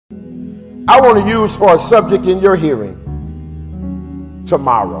I want to use for a subject in your hearing,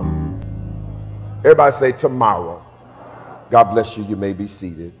 tomorrow. Everybody say tomorrow. God bless you. You may be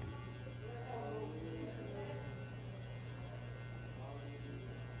seated.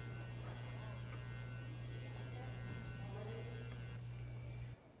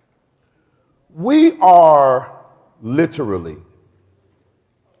 We are literally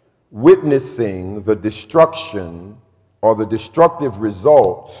witnessing the destruction or the destructive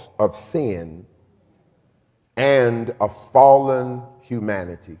results of sin and a fallen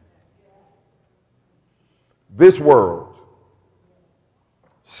humanity. This world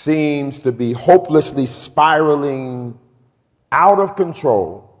seems to be hopelessly spiraling out of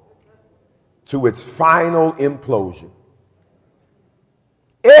control to its final implosion.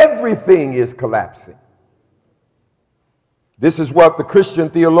 Everything is collapsing. This is what the Christian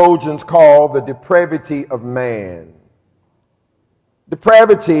theologians call the depravity of man.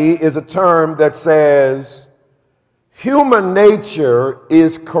 Depravity is a term that says human nature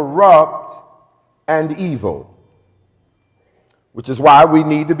is corrupt and evil, which is why we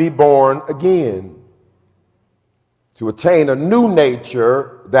need to be born again to attain a new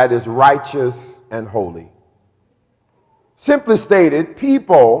nature that is righteous and holy. Simply stated,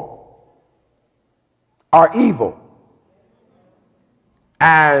 people are evil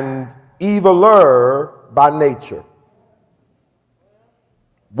and eviler by nature.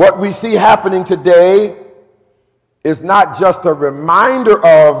 What we see happening today is not just a reminder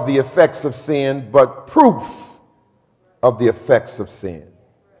of the effects of sin, but proof of the effects of sin.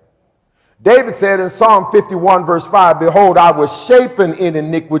 David said in Psalm 51 verse 5, "Behold, I was shapen in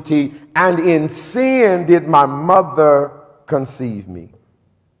iniquity, and in sin did my mother conceive me."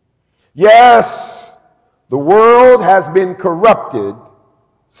 Yes, the world has been corrupted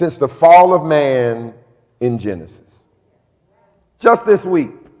since the fall of man in Genesis. Just this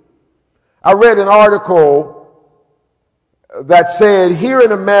week, I read an article that said here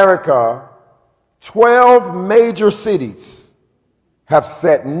in America, 12 major cities have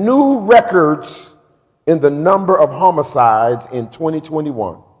set new records in the number of homicides in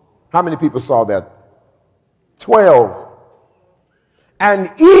 2021. How many people saw that? 12.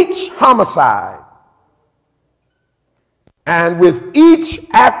 And each homicide and with each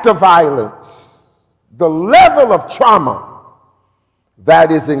act of violence, the level of trauma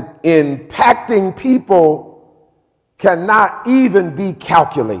that is impacting people cannot even be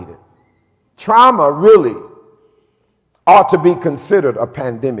calculated. Trauma really ought to be considered a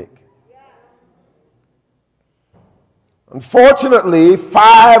pandemic. Unfortunately,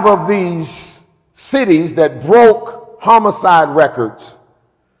 5 of these cities that broke homicide records,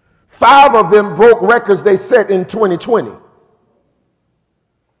 5 of them broke records they set in 2020.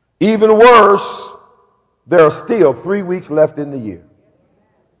 Even worse, there are still 3 weeks left in the year.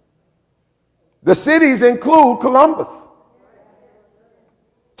 The cities include Columbus,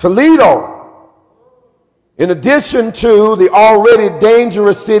 Toledo, in addition to the already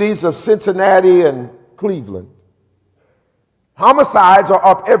dangerous cities of Cincinnati and Cleveland. Homicides are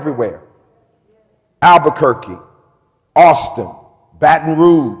up everywhere. Albuquerque, Austin, Baton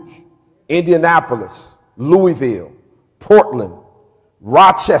Rouge, Indianapolis, Louisville, Portland,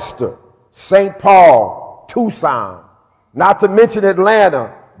 Rochester, St. Paul, Tucson, not to mention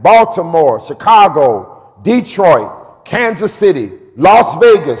Atlanta, Baltimore, Chicago, Detroit, Kansas City, Las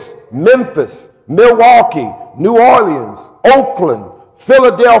Vegas, Memphis, Milwaukee, New Orleans, Oakland,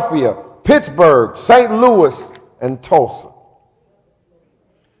 Philadelphia, Pittsburgh, St. Louis, and Tulsa.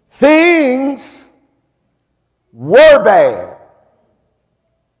 Things were bad.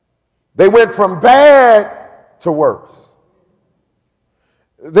 They went from bad to worse.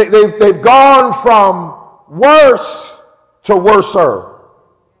 They've gone from worse to worser.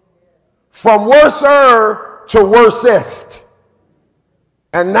 From worser to worsest.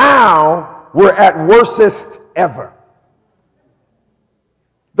 And now we're at worsest ever.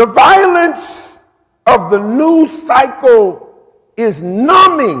 The violence of the news cycle is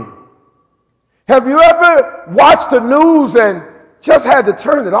numbing. Have you ever watched the news and just had to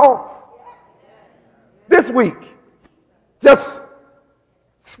turn it off? This week, just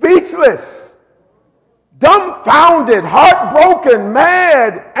speechless, dumbfounded, heartbroken,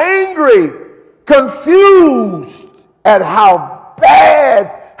 mad, angry, confused at how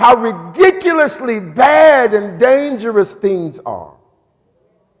bad, how ridiculously bad and dangerous things are.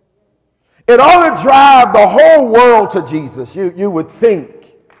 It ought to drive the whole world to Jesus. You would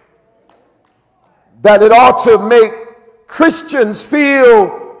think that it ought to make Christians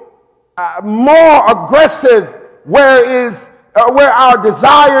feel more aggressive, where our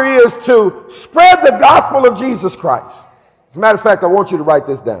desire is to spread the gospel of Jesus Christ. As a matter of fact, I want you to write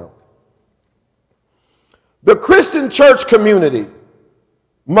this down. The Christian church community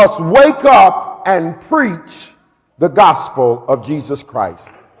must wake up and preach the gospel of Jesus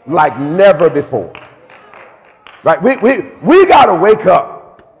Christ like never before. Right? We got to wake up.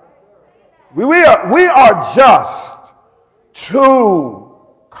 We are just too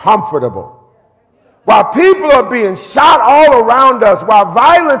comfortable. While people are being shot all around us, while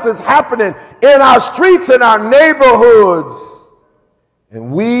violence is happening in our streets, in our neighborhoods,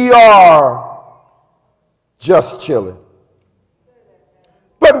 and we are just chilling.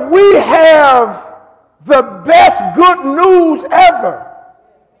 But we have the best good news ever.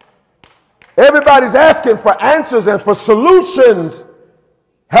 Everybody's asking for answers and for solutions.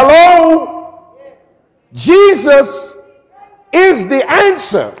 Hello? Jesus is the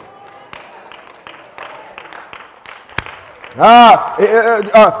answer. Paul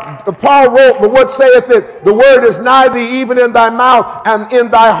wrote, "But what saith it? The word is nigh thee, even in thy mouth and in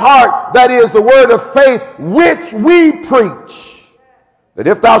thy heart. That is the word of faith, which we preach. That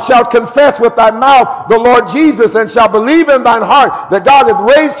if thou shalt confess with thy mouth the Lord Jesus, and shalt believe in thine heart that God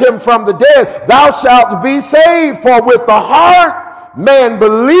hath raised him from the dead, thou shalt be saved. For with the heart man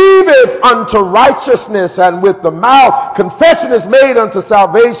believeth unto righteousness, and with the mouth confession is made unto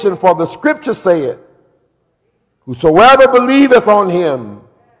salvation. For the scripture saith, whosoever believeth on him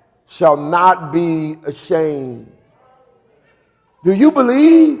shall not be ashamed." Do you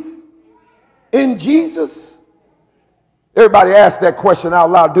believe in Jesus? Everybody ask that question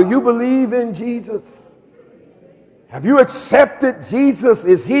out loud. Do you believe in Jesus? Have you accepted Jesus?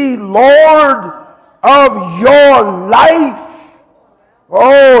 Is he Lord of your life?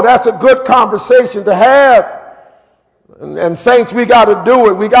 Oh, that's a good conversation to have. And saints, we got to do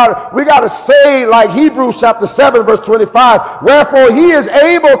it. We got to say, like Hebrews chapter 7, verse 25, "Wherefore he is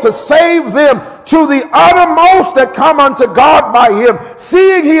able to save them to the uttermost that come unto God by him,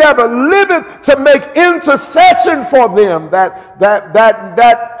 seeing he ever liveth to make intercession for them." That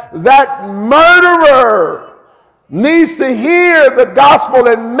murderer needs to hear the gospel,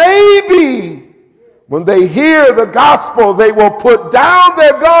 and maybe when they hear the gospel, they will put down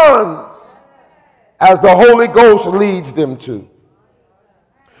their guns as the Holy Ghost leads them to.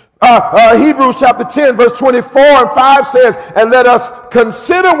 Hebrews chapter 10, verse 24 and 5 says, "And let us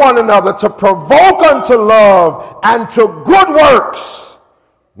consider one another to provoke unto love and to good works,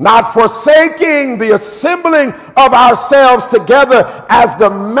 not forsaking the assembling of ourselves together as the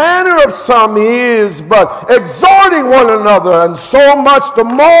manner of some is, but exhorting one another, and so much the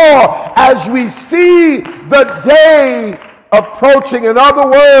more as we see the day approaching." In other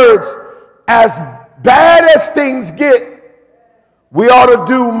words, as bad as things get, we ought to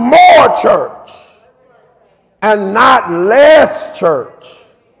do more church and not less church.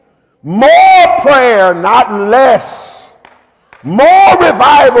 More prayer, not less. More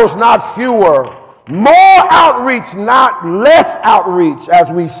revivals, not fewer. More outreach, not less outreach. As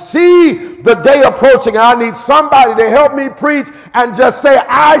we see the day approaching, I need somebody to help me preach and just say,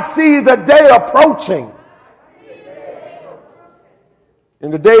 "I see the day approaching." In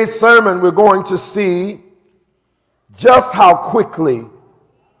today's sermon, we're going to see just how quickly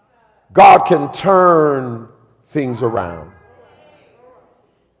God can turn things around.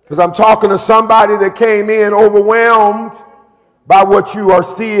 Because I'm talking to somebody that came in overwhelmed by what you are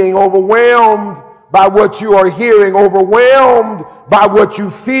seeing, overwhelmed by what you are hearing, overwhelmed by what you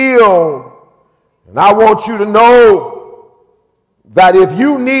feel. And I want you to know that if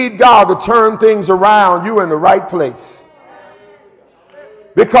you need God to turn things around, you're in the right place.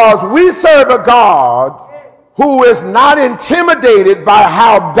 Because we serve a God who is not intimidated by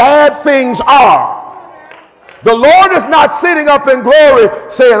how bad things are. The Lord is not sitting up in glory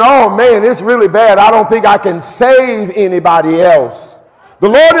saying, "Oh man, it's really bad. I don't think I can save anybody else." The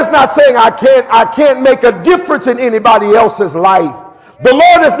Lord is not saying, I can't make a difference in anybody else's life. The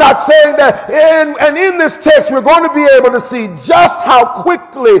Lord is not saying that. And in this text, we're going to be able to see just how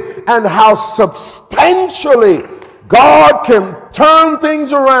quickly and how substantially God can turn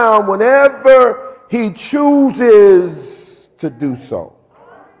things around whenever he chooses to do so.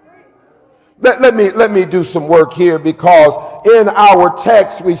 Let me do some work here, because in our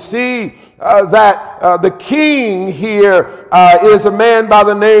text we see that the king here is a man by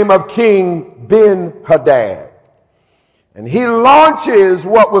the name of King Ben-Hadad. And he launches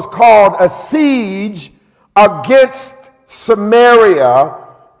what was called a siege against Samaria,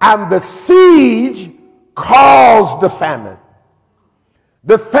 and the siege caused the famine.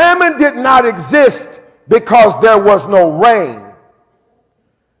 The famine did not exist because there was no rain.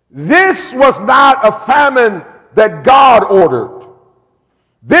 This was not a famine that God ordered.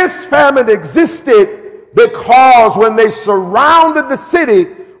 This famine existed because when they surrounded the city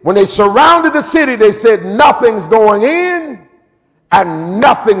when they surrounded the city, they said nothing's going in and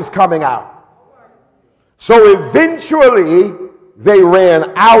nothing's coming out. So eventually they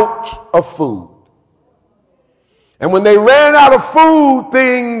ran out of food. And when they ran out of food,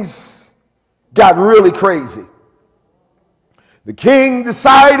 things got really crazy. The king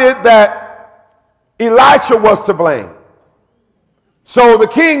decided that Elisha was to blame. So the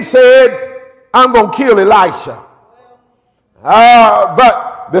king said, I'm going to kill Elisha.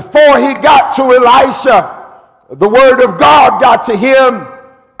 But before he got to Elisha, the word of God got to him,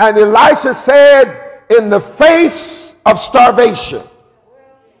 and Elisha said, in the face of starvation,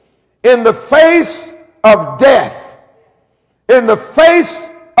 in the face of death, in the face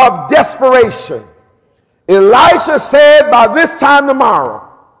of desperation, Elisha said, by this time tomorrow,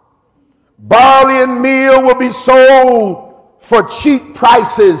 barley and meal will be sold for cheap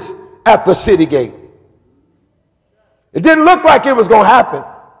prices at the city gate. It didn't look like it was going to happen.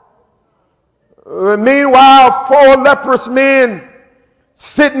 Meanwhile, 4 leprous men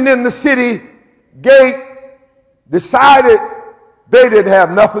sitting in the city gate decided they didn't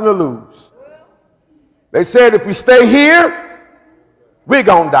have nothing to lose. They said, if we stay here, we're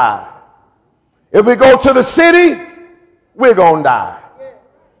going to die. If we go to the city, we're going to die.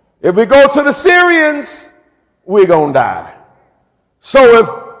 If we go to the Syrians, we're going to die. So if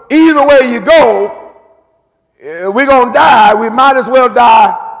either way you go, we're going to die. We might as well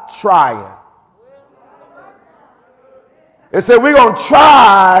die trying. They said, we're going to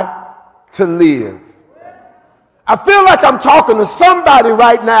try to live. I feel like I'm talking to somebody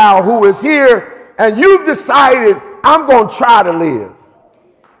right now who is here and you've decided, I'm going to try to live.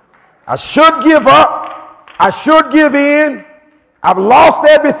 I should give up. I should give in. I've lost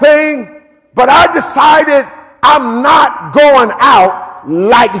everything, but I decided I'm not going out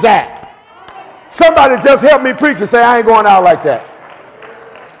like that. Somebody just help me preach and say, I ain't going out like that.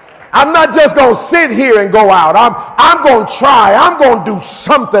 I'm not just going to sit here and go out. I'm going to try. I'm going to do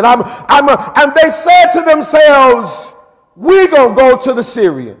something. And they said to themselves, we're going to go to the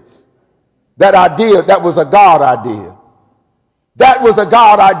Syrians. That idea, that was a God idea. That was a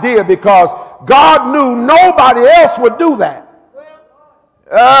God idea because God knew nobody else would do that.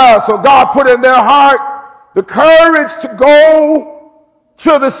 So God put in their heart the courage to go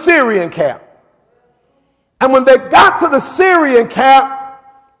to the Syrian camp. And when they got to the Syrian camp,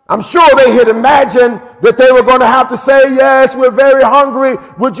 I'm sure they had imagined that they were going to have to say, yes, we're very hungry.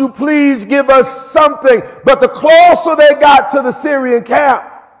 Would you please give us something? But the closer they got to the Syrian camp,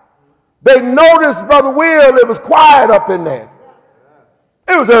 they noticed, Brother Will, it was quiet up in there.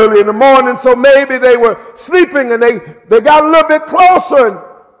 It was early in the morning, so maybe they were sleeping and they got a little bit closer and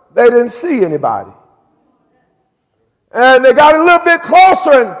they didn't see anybody. And they got a little bit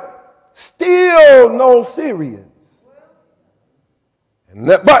closer and still no Syrians.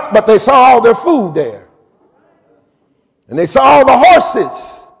 But they saw all their food there. And they saw all the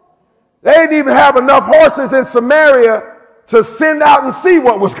horses. They didn't even have enough horses in Samaria to send out and see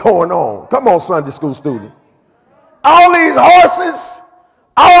what was going on. Come on, Sunday school students. All these horses,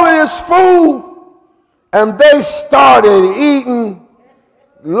 all of this food, and they started eating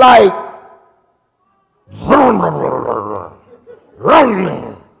like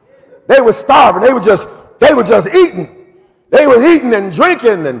they were starving. They were just eating. They were eating and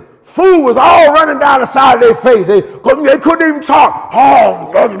drinking, and food was all running down the side of their face. They couldn't even talk.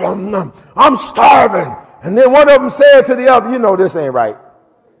 Oh, I'm starving. And then one of them said to the other, you know this ain't right.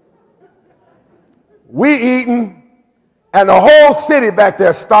 We eating, and the whole city back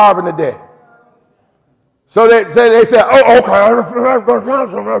there starving to death. So they said, oh, okay.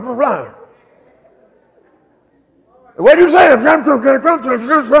 What do you say?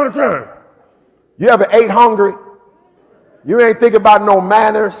 You ever ate hungry? You ain't thinking about no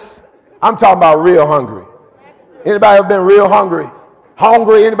manners. I'm talking about real hungry. Anybody ever been real hungry?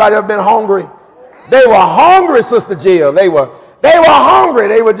 Hungry? Anybody ever been hungry? They were hungry, Sister Jill. They were hungry.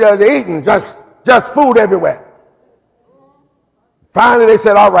 They were just eating, just food everywhere. Finally, they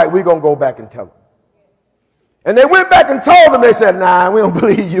said, all right, we're going to go back and tell them. And they went back and told them. They said, nah, we don't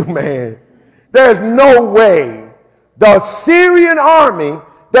believe you, man. There's no way the Syrian army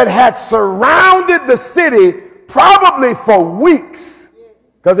that had surrounded the city probably for weeks,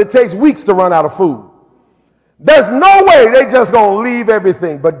 because it takes weeks to run out of food. There's no way they just going to leave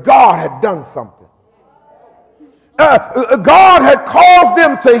everything, but God had done something. God had caused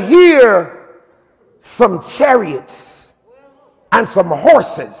them to hear some chariots and some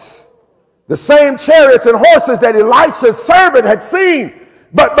horses, the same chariots and horses that Elisha's servant had seen,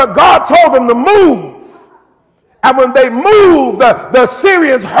 but God told them to move. And when they moved, the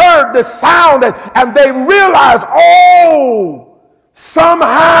Syrians heard the sound and they realized, oh,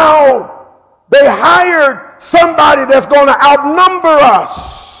 Somehow they hired somebody that's going to outnumber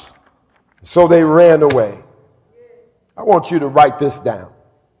us. So they ran away. I want you to write this down.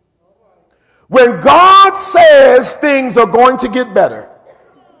 When God says things are going to get better,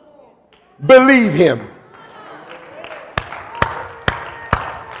 believe him.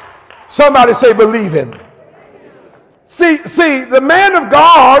 Somebody say believe him. See, the man of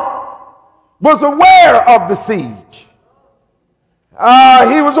God was aware of the siege.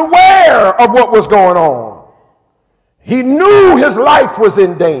 He was aware of what was going on. He knew his life was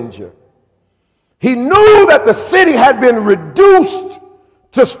in danger. He knew that the city had been reduced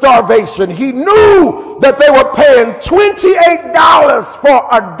to starvation. He knew that they were paying $28 for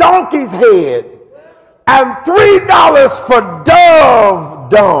a donkey's head and $3 for dove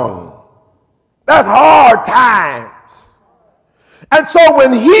dung. That's hard times. And so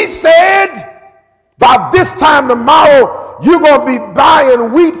when he said, by this time tomorrow, you're going to be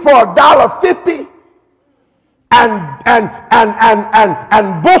buying wheat for $1.50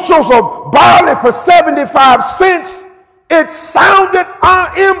 and bushels of barley for 75 cents, it sounded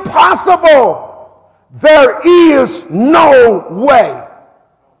impossible. There is no way.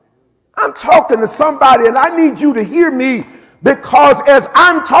 I'm talking to somebody and I need you to hear me, because as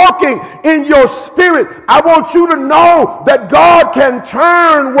I'm talking in your spirit, I want you to know that God can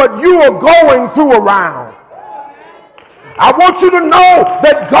turn what you are going through around. I want you to know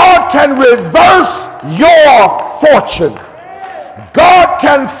that God can reverse your fortune. God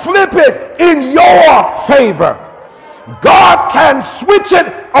can flip it in your favor. God can switch it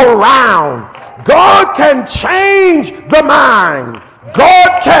around. God can change the mind.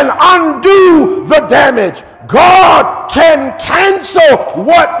 God can undo the damage. God can cancel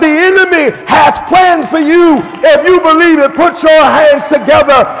what the enemy has planned for you. If you believe it, put your hands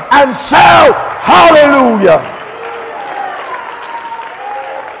together and shout hallelujah.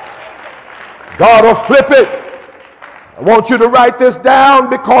 God will flip it. I want you to write this down,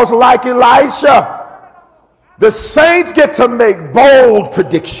 because like Elisha, the saints get to make bold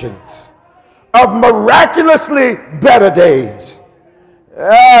predictions of miraculously better days.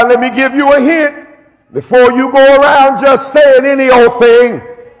 Let me give you a hint. Before you go around just saying any old thing,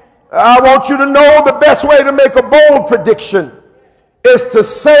 I want you to know the best way to make a bold prediction is to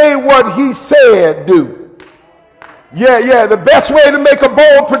say what he said do. Yeah, the best way to make a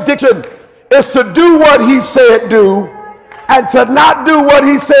bold prediction is to do what he said do, and to not do what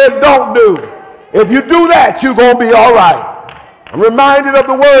he said don't do. If you do that, you're going to be all right. I'm reminded of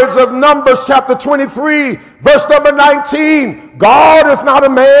the words of Numbers chapter 23, verse number 19. God is not a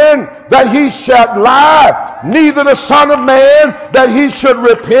man that he should lie, neither the son of man that he should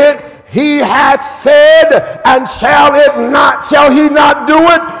repent. He hath said, and shall he not do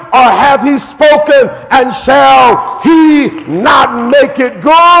it? Or hath he spoken, and shall he not make it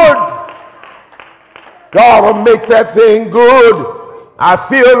good? God will make that thing good. I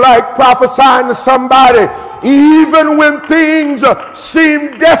feel like prophesying to somebody, even when things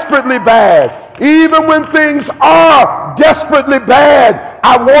seem desperately bad, even when things are desperately bad,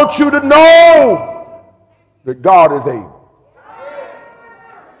 I want you to know that God is able.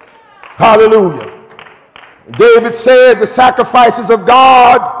 Hallelujah. David said the sacrifices of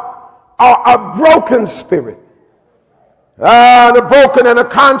God are a broken spirit. The broken and a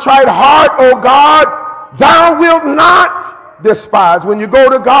contrite heart, O God, thou wilt not despise. When you go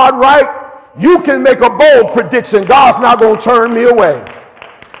to God right, you can make a bold prediction. God's not going to turn me away.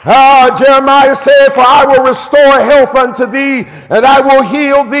 Jeremiah said, for I will restore health unto thee, and I will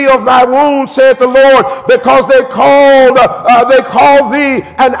heal thee of thy wounds, saith the Lord, because they call thee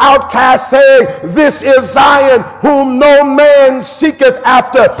an outcast, saying, this is Zion, whom no man seeketh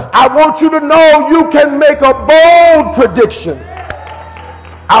after. I want you to know you can make a bold prediction.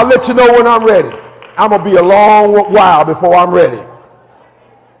 I'll let you know when I'm ready. I'm going to be a long while before I'm ready.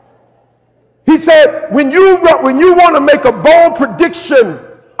 He said, when you want to make a bold prediction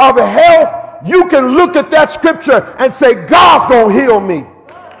of health, you can look at that scripture and say, God's going to heal me.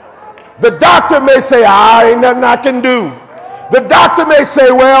 The doctor may say, ain't nothing I can do. The doctor may say,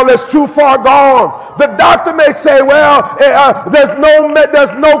 well, it's too far gone. The doctor may say, well,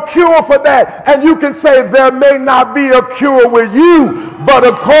 there's no cure for that. And you can say, there may not be a cure with you, but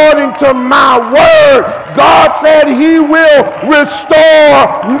according to my word, God said he will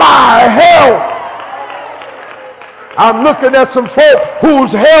restore my health. I'm looking at some folk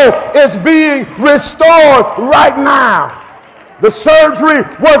whose health is being restored right now. The surgery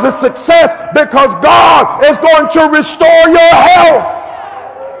was a success because God is going to restore your health.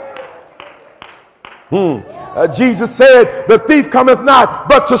 Jesus said, the thief cometh not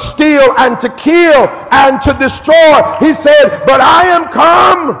but to steal and to kill and to destroy. He said, but I am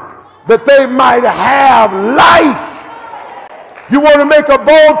come that they might have life. You want to make a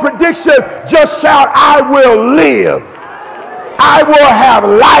bold prediction? Just shout, I will live. I will have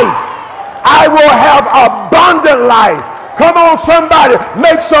life. I will have abundant life. Come on, somebody,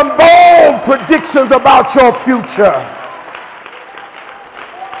 make some bold predictions about your future.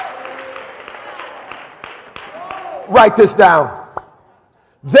 Write this down.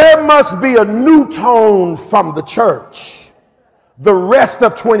 There must be a new tone from the church the rest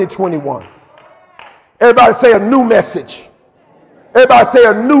of 2021. Everybody say a new message. Everybody say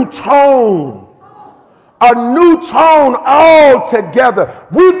a new tone. A new tone altogether.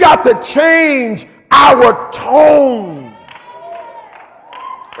 We've got to change our tone.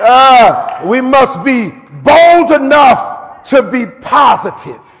 We must be bold enough to be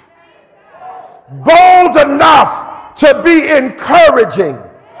positive. Bold enough to be encouraging.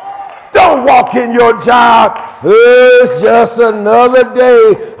 Don't walk in your job. It's just another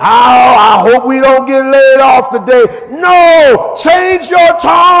day. I hope we don't get laid off today. No, change your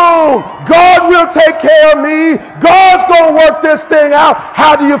tone. God will take care of me. God's going to work this thing out.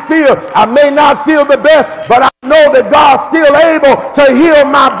 How do you feel? I may not feel the best, but I know that God's still able to heal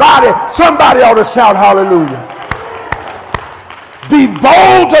my body. Somebody ought to shout hallelujah. Be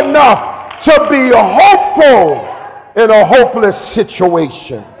bold enough to be hopeful in a hopeless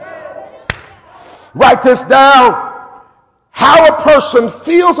situation. Write this down. How a person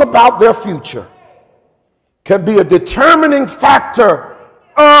feels about their future can be a determining factor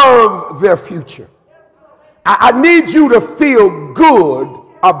of their future. I need you to feel good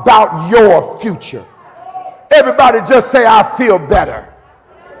about your future. Everybody just say, I feel better.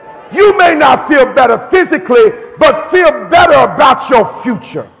 You may not feel better physically, but feel better about your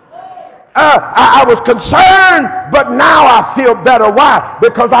future. I was concerned, but now I feel better. Why?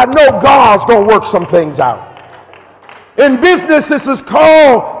 Because I know God's going to work some things out. In business, this is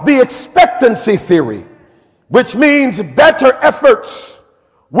called the expectancy theory, which means better efforts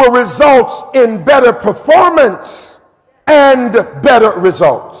will result in better performance and better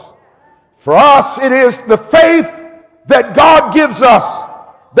results. For us, it is the faith that God gives us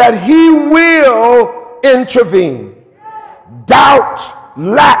that He will intervene. Doubt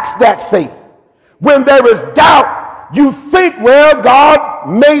lacks that faith. When there is doubt, you think, well, God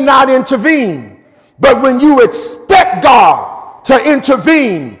may not intervene. But when you expect God to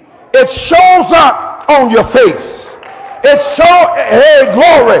intervene, it shows up on your face. Hey,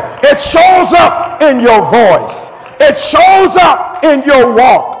 glory. It shows up in your voice. It shows up in your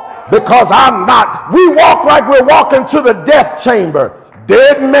walk. Because we walk like we're walking to the death chamber.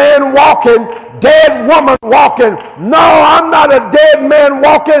 Dead man walking, dead woman walking. No, I'm not a dead man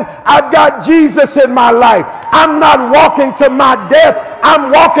walking. I've got Jesus in my life. I'm not walking to my death.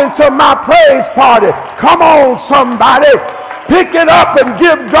 I'm walking to my praise party. Come on, somebody. Pick it up and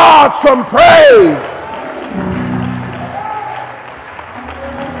give God some praise.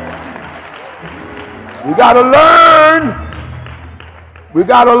 We got to learn. We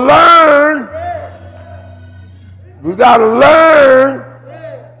got to learn. We got to learn.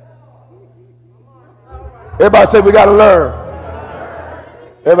 Everybody say we got to learn.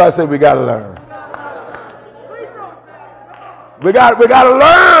 Everybody say we got to learn. We got to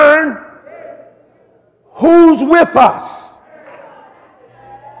learn who's with us.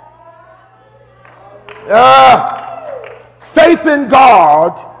 Faith in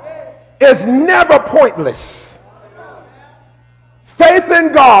God is never pointless. Faith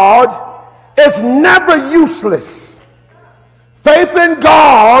in God is never useless. Faith in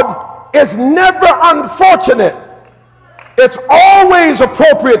God is never unfortunate. It's always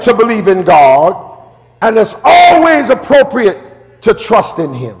appropriate to believe in God, and it's always appropriate to trust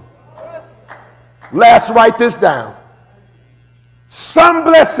in Him. Let's write this down. Some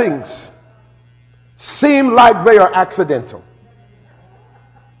blessings seem like they are accidental.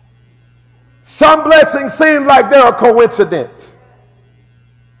 Some blessings seem like they're a coincidence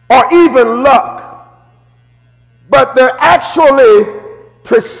or even luck, but they're actually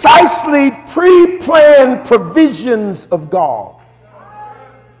precisely pre-planned provisions of God.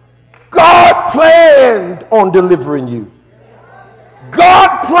 God planned on delivering you.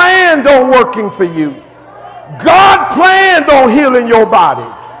 God planned on working for you. God planned on healing your body.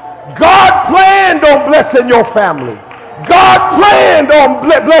 God planned on blessing your family. God planned on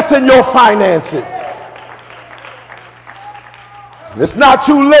blessing your finances. It's not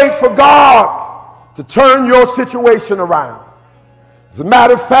too late for God to turn your situation around. As a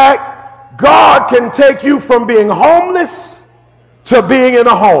matter of fact, God can take you from being homeless to being in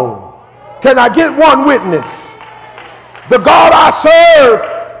a home. Can I get one witness? The God I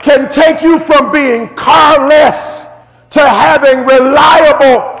serve can take you from being carless to having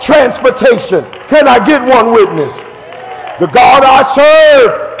reliable transportation. Can I get one witness? The God I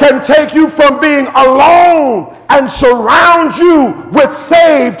serve can take you from being alone and surround you with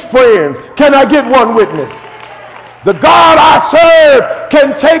saved friends. Can I get one witness? The God I serve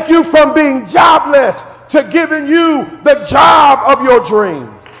can take you from being jobless to giving you the job of your dreams.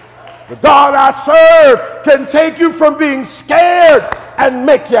 The God I serve can take you from being scared and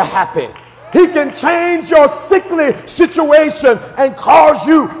make you happy. He can change your sickly situation and cause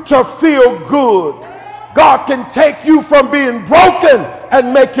you to feel good. God can take you from being broken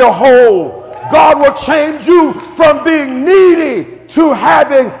and make you whole. God will change you from being needy to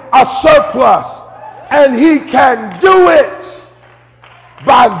having a surplus. And he can do it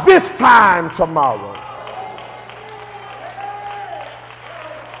by this time tomorrow.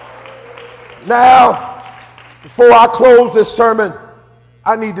 Now, before I close this sermon,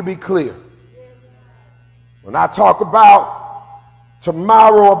 I need to be clear. When I talk about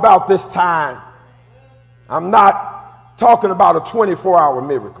tomorrow about this time, I'm not talking about a 24-hour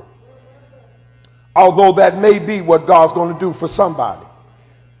miracle, although that may be what God's going to do for somebody.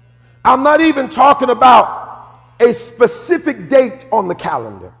 I'm not even talking about a specific date on the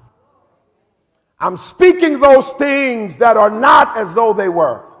calendar. I'm speaking those things that are not as though they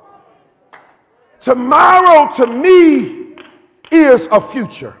were. Tomorrow to me is a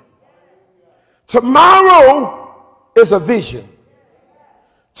future. Tomorrow is a vision.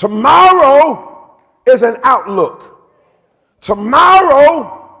 Tomorrow is an outlook.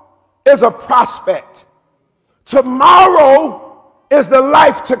 Tomorrow is a prospect. Tomorrow is the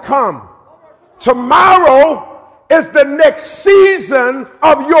life to come. Tomorrow is the next season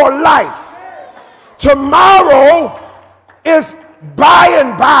of your life. Tomorrow is by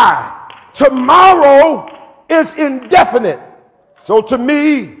and by. Tomorrow is indefinite. So to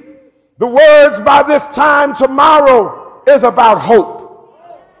me, the words by this time tomorrow is about hope.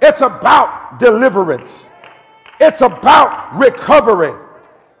 It's about deliverance. It's about recovery.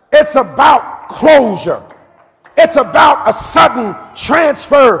 It's about closure. It's about a sudden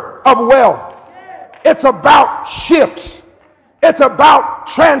transfer of wealth. It's about shifts. It's about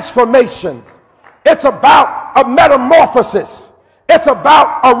transformations. It's about a metamorphosis. It's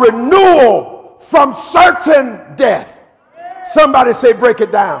about a renewal from certain death. Somebody say, break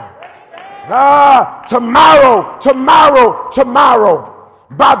it down. Tomorrow.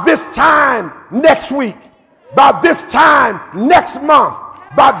 By this time next week. By this time next month.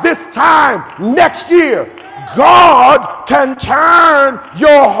 By this time next year. God can turn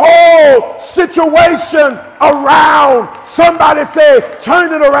your whole situation around. Somebody say,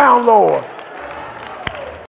 turn it around, Lord.